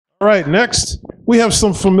All right, next we have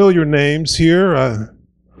some familiar names here.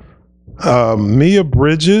 Mia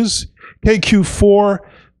Bridges, KQ4,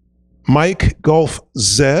 Mike Gulf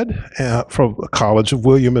Z from the College of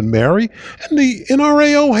William and Mary, and the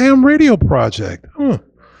NRAO Ham Radio Project.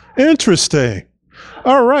 Interesting.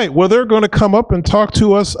 All right, well, they're going to come up and talk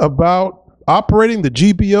to us about operating the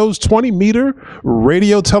GBO's 20-meter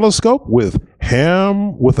radio telescope with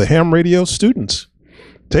the ham radio students.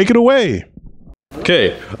 Take it away.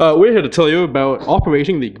 Okay, we're here to tell you about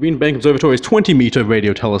operating the Green Bank Observatory's 20-meter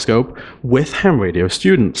radio telescope with ham radio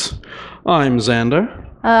students. I'm Xander.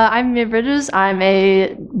 I'm Mia Bridges. I'm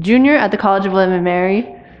a junior at the College of William and Mary.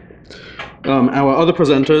 Our other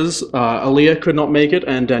presenters, Aaliyah could not make it,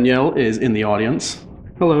 and Danielle is in the audience.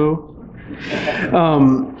 Hello.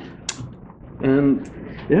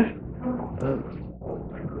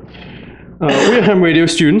 We're ham radio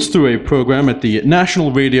students through a program at the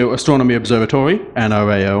National Radio Astronomy Observatory,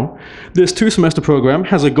 NRAO. This 2-semester program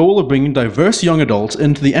has a goal of bringing diverse young adults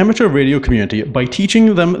into the amateur radio community by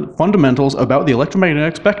teaching them fundamentals about the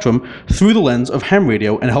electromagnetic spectrum through the lens of ham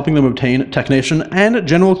radio and helping them obtain technician and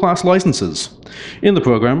general class licenses. In the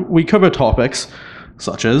program, we cover topics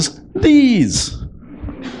such as these.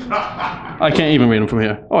 I can't even read them from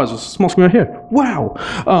here. Oh, there's a small screen right here. Wow.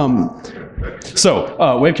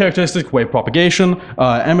 Wave characteristics, wave propagation,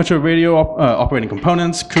 amateur radio operating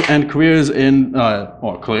components, and careers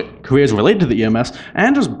careers related to the EMS,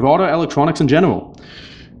 and just broader electronics in general.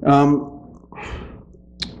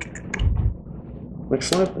 Next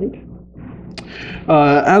slide, I think.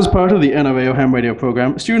 As part of the NRAO ham radio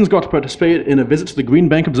program, students got to participate in a visit to the Green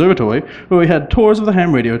Bank Observatory, where we had tours of the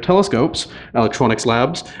ham radio telescopes, electronics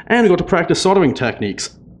labs, and we got to practice soldering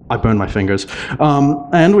techniques. I burned my fingers.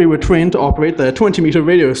 And we were trained to operate the 20-meter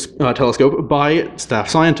radio telescope by staff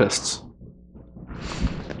scientists.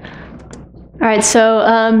 All right,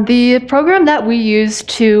 so the program that we use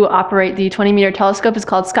to operate the 20-meter telescope is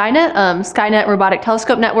called SkyNet, SkyNet Robotic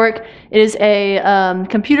Telescope Network. It is a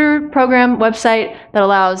computer program website that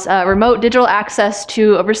allows remote digital access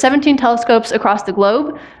to over 17 telescopes across the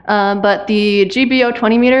globe. But the GBO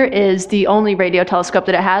 20-meter is the only radio telescope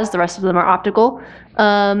that it has. The rest of them are optical.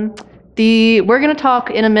 We're going to talk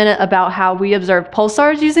in a minute about how we observe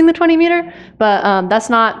pulsars using the 20-meter, but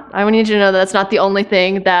I want you to know that that's not the only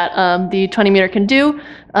thing that the 20-meter can do.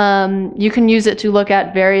 You can use it to look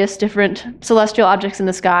at various different celestial objects in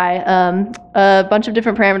the sky, a bunch of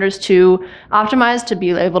different parameters to optimize to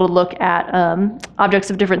be able to look at objects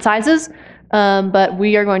of different sizes, but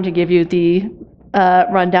we are going to give you the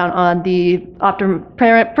rundown on the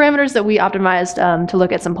parameters that we optimized to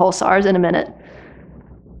look at some pulsars in a minute.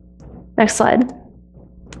 Next slide.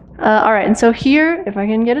 All right, and so here, if I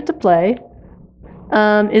can get it to play,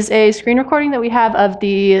 is a screen recording that we have of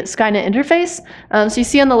the SkyNet interface. So you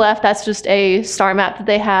see on the left, that's just a star map that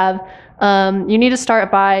they have. You need to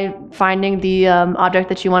start by finding the object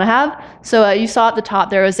that you want to have. So you saw at the top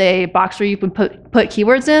there was a box where you can put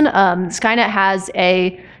keywords in. SkyNet has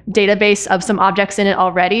a database of some objects in it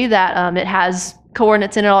already that it has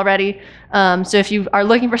coordinates in it already. So if you are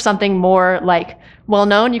looking for something more like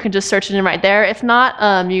well-known, you can just search it in right there. If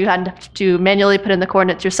not, you have to manually put in the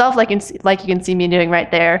coordinates yourself, like you can see me doing right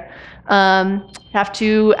there. You have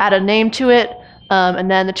to add a name to it, and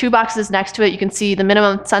then the 2 boxes next to it, you can see the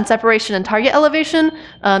minimum sun separation and target elevation.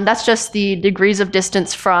 That's just the degrees of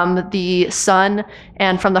distance from the sun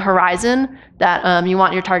and from the horizon that you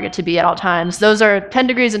want your target to be at all times. Those are 10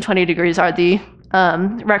 degrees and 20 degrees are the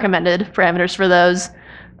recommended parameters for those.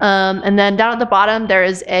 And then down at the bottom, there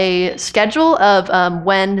is a schedule of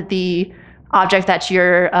when the object that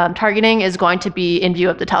you're targeting is going to be in view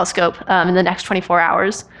of the telescope in the next 24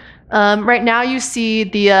 hours. Right now, you see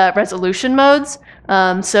the resolution modes.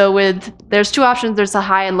 There's 2 options. There's the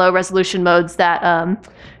high and low resolution modes that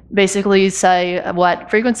basically say what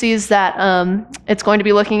frequencies that it's going to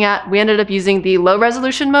be looking at. We ended up using the low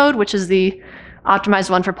resolution mode, which is the optimized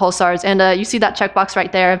one for pulsars, and you see that checkbox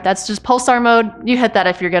right there. That's just pulsar mode. You hit that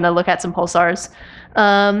if you're going to look at some pulsars.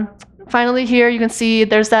 Finally, here you can see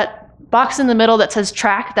there's that box in the middle that says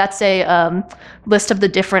track. That's a list of the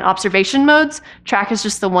different observation modes. Track is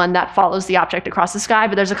just the one that follows the object across the sky,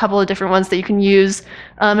 but there's a couple of different ones that you can use.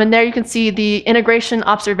 And there you can see the integration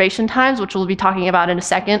observation times, which we'll be talking about in a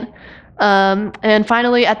second. And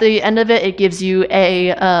finally, at the end of it, it gives you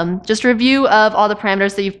a just a review of all the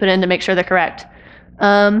parameters that you've put in to make sure they're correct.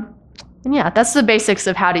 And yeah, that's the basics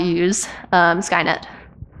of how to use SkyNet.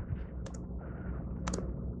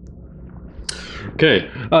 Okay,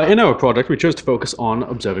 in our project, we chose to focus on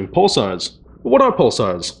observing pulsars. What are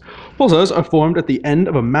pulsars? Pulsars are formed at the end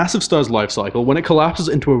of a massive star's life cycle when it collapses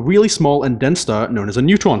into a really small and dense star known as a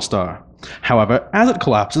neutron star. However, as it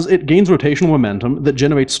collapses, it gains rotational momentum that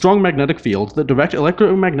generates strong magnetic fields that direct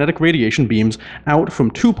electromagnetic radiation beams out from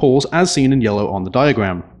two poles as seen in yellow on the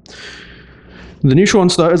diagram. The neutron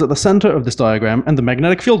star is at the center of this diagram, and the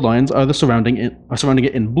magnetic field lines are surrounding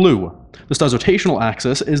it in blue. The star's rotational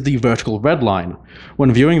axis is the vertical red line.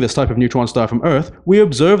 When viewing this type of neutron star from Earth, we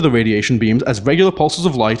observe the radiation beams as regular pulses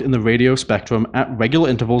of light in the radio spectrum at regular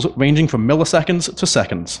intervals ranging from milliseconds to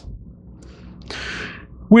seconds.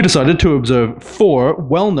 We decided to observe 4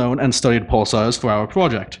 well-known and studied pulsars for our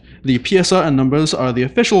project. The PSR numbers are the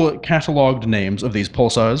official catalogued names of these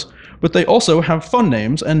pulsars, but they also have fun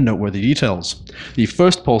names and noteworthy details. The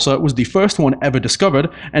first pulsar was the first one ever discovered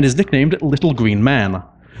and is nicknamed Little Green Man.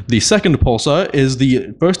 The second pulsar is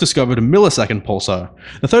the first discovered millisecond pulsar.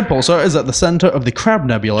 The third pulsar is at the center of the Crab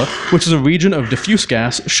Nebula, which is a region of diffuse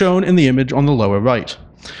gas shown in the image on the lower right.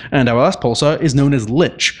 And our last pulsar is known as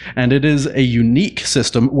Lich, and it is a unique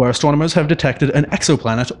system where astronomers have detected an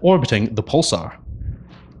exoplanet orbiting the pulsar.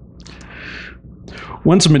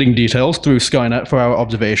 When submitting details through Skynet for our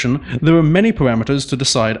observation, there were many parameters to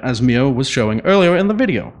decide, as Mio was showing earlier in the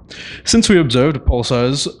video. Since we observed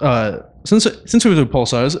pulsars,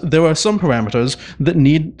 there are some parameters that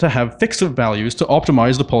need to have fixed values to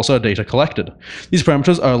optimize the pulsar data collected. These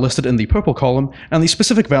parameters are listed in the purple column, and the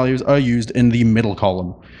specific values are used in the middle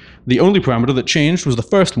column. The only parameter that changed was the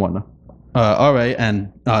first one, RA and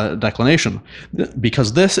declination,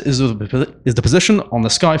 because this is the position on the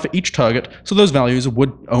sky for each target, so those values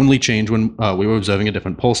would only change when we were observing a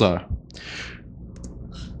different pulsar.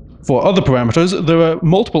 For other parameters, there are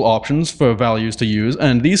multiple options for values to use,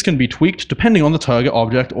 and these can be tweaked depending on the target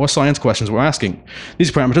object or science questions we're asking.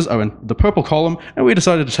 These parameters are in the purple column, and we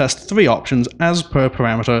decided to test 3 options as per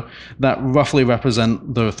parameter that roughly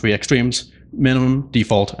represent the 3 extremes: minimum,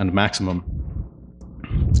 default, and maximum.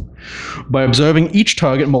 By observing each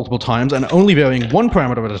target multiple times and only varying one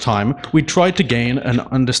parameter at a time, we tried to gain an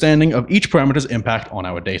understanding of each parameter's impact on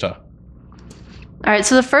our data. All right,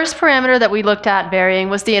 so the first parameter that we looked at varying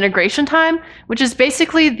was the integration time, which is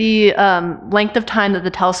basically the length of time that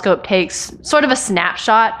the telescope takes, sort of a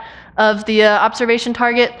snapshot of the observation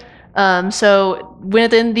target. So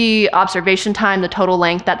within the observation time, the total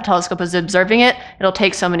length that the telescope is observing it, it'll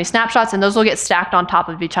take so many snapshots, and those will get stacked on top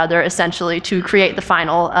of each other essentially to create the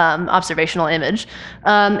final observational image.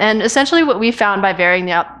 And essentially what we found by varying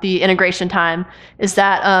the integration time is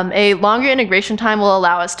that a longer integration time will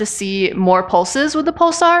allow us to see more pulses with the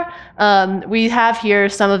pulsar. We have here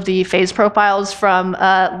some of the phase profiles from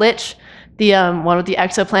Lich, the one with the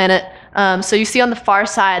exoplanet. So you see on the far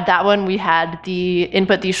side, that one we had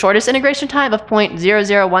the shortest integration time of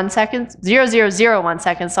 0.001 seconds, 0001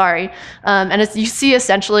 seconds, sorry. And as you see,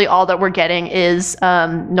 essentially all that we're getting is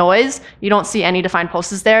noise. You don't see any defined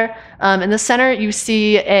pulses there. In the center, you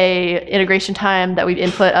see a integration time that we've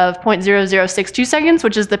input of 0.0062 seconds,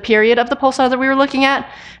 which is the period of the pulsar that we were looking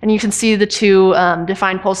at. And you can see the 2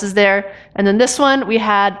 defined pulses there. And then this one, we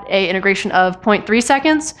had a integration of 0.3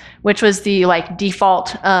 seconds, which was the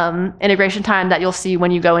default integration time that you'll see when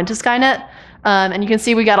you go into Skynet. And you can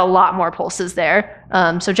see we got a lot more pulses there.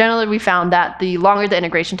 So generally we found that the longer the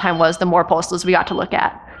integration time was, the more pulses we got to look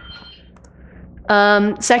at.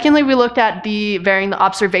 Secondly, we looked at varying the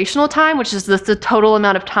observational time, which is the total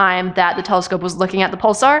amount of time that the telescope was looking at the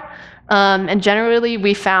pulsar. And generally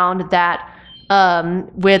we found that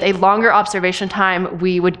with a longer observation time,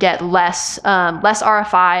 we would get less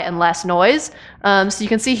RFI and less noise. So you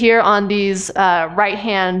can see here on these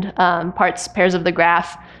right-hand pairs of the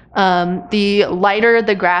graph, the lighter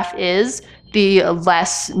the graph is, the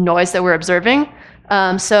less noise that we're observing.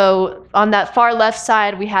 So on that far left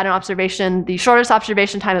side, we had the shortest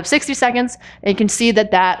observation time of 60 seconds. And you can see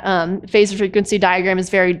that phase frequency diagram is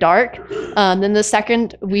very dark. Then the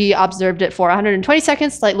second, we observed it for 120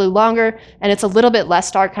 seconds, slightly longer, and it's a little bit less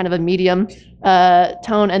dark, kind of a medium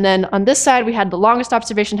tone. And then on this side, we had the longest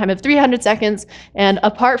observation time of 300 seconds. And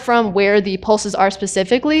apart from where the pulses are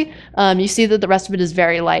specifically, you see that the rest of it is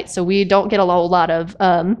very light. So we don't get a whole lot of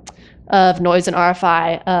noise and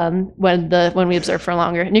RFI when we observe for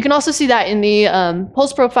longer. And you can also see that in the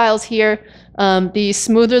pulse profiles here. The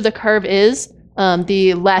smoother the curve is,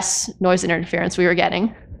 the less noise interference we were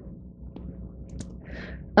getting.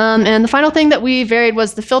 And the final thing that we varied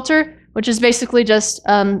was the filter, which is basically just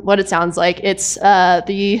what it sounds like. It's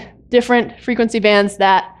the different frequency bands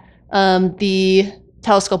that the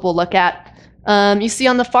telescope will look at. You see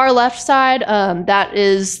on the far left side, that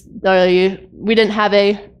is we didn't have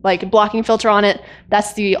a blocking filter on it.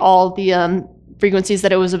 That's all the frequencies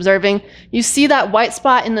that it was observing. You see that white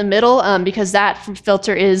spot in the middle because that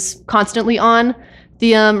filter is constantly on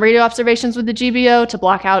the radio observations with the GBO to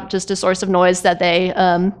block out just a source of noise that they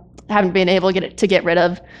haven't been able to get rid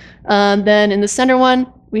of. Then in the center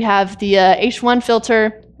one, we have the H1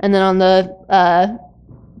 filter, and then on the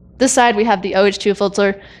this side we have the OH2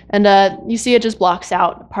 filter, and you see it just blocks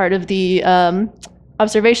out part of the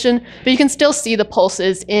observation, but you can still see the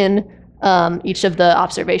pulses in each of the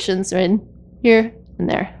observations, in here and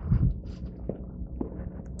there.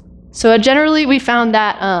 So generally we found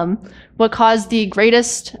that what caused the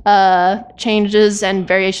greatest changes and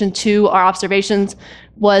variation to our observations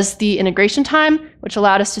was the integration time, which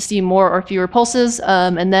allowed us to see more or fewer pulses.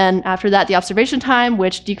 And then after that, the observation time,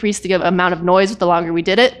 which decreased the amount of noise the longer we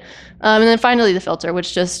did it. And then finally the filter,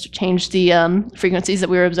 which just changed the frequencies that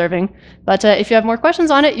we were observing. But if you have more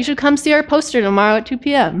questions on it, you should come see our poster tomorrow at 2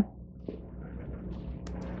 p.m.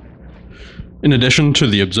 In addition to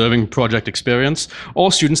the observing project experience,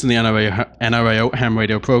 all students in the NRAO ham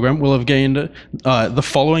radio program will have gained the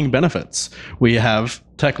following benefits. We have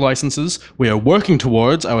tech licenses. We are working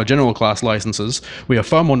towards our general class licenses. We are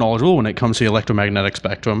far more knowledgeable when it comes to the electromagnetic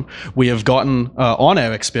spectrum. We have gotten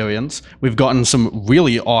on-air experience. We've gotten some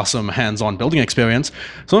really awesome hands-on building experience.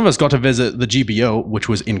 Some of us got to visit the GBO, which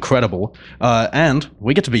was incredible. And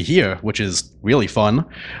we get to be here, which is really fun.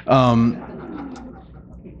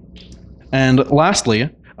 And lastly,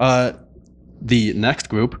 the next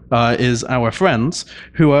group is our friends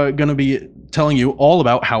who are going to be telling you all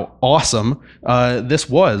about how awesome this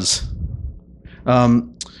was.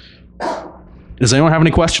 Does anyone have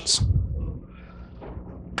any questions?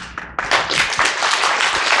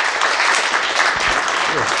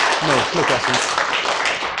 No questions.